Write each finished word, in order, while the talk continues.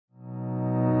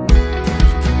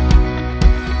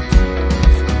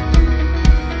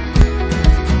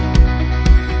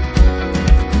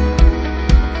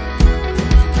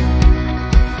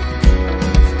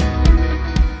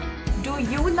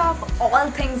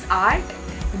infuse art?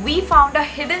 We found a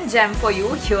hidden gem for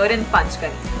you here in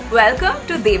Panchgani. Welcome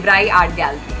to Devrai Art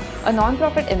Gallery. A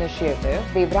non-profit initiative,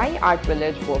 Devrai Art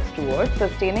Village works towards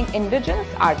sustaining indigenous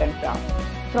art and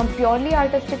craft, from purely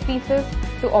artistic pieces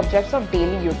to objects of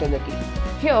daily utility.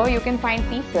 Here you can find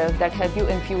pieces that help you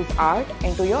infuse art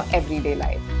into your everyday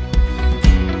life.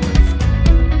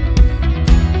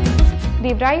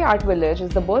 Devrai Art Village is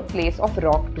the birthplace of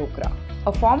rock Dhokra,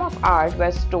 a form of art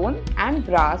where stone and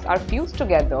brass are fused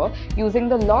together using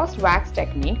the lost wax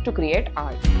technique to create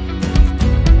art.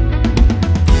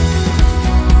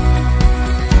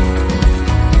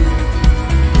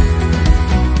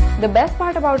 The best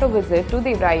part about a visit to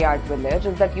Devrai Art Village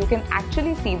is that you can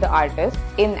actually see the artists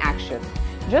in action.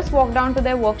 Just walk down to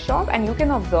their workshop and you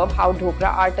can observe how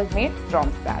Dhokra art is made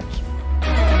from scratch.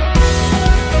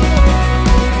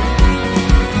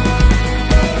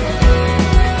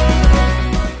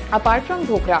 Apart from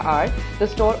Dhokra art, the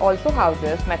store also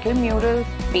houses metal murals,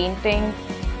 paintings,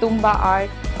 tumba art,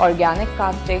 organic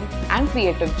casting and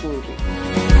creative jewelry.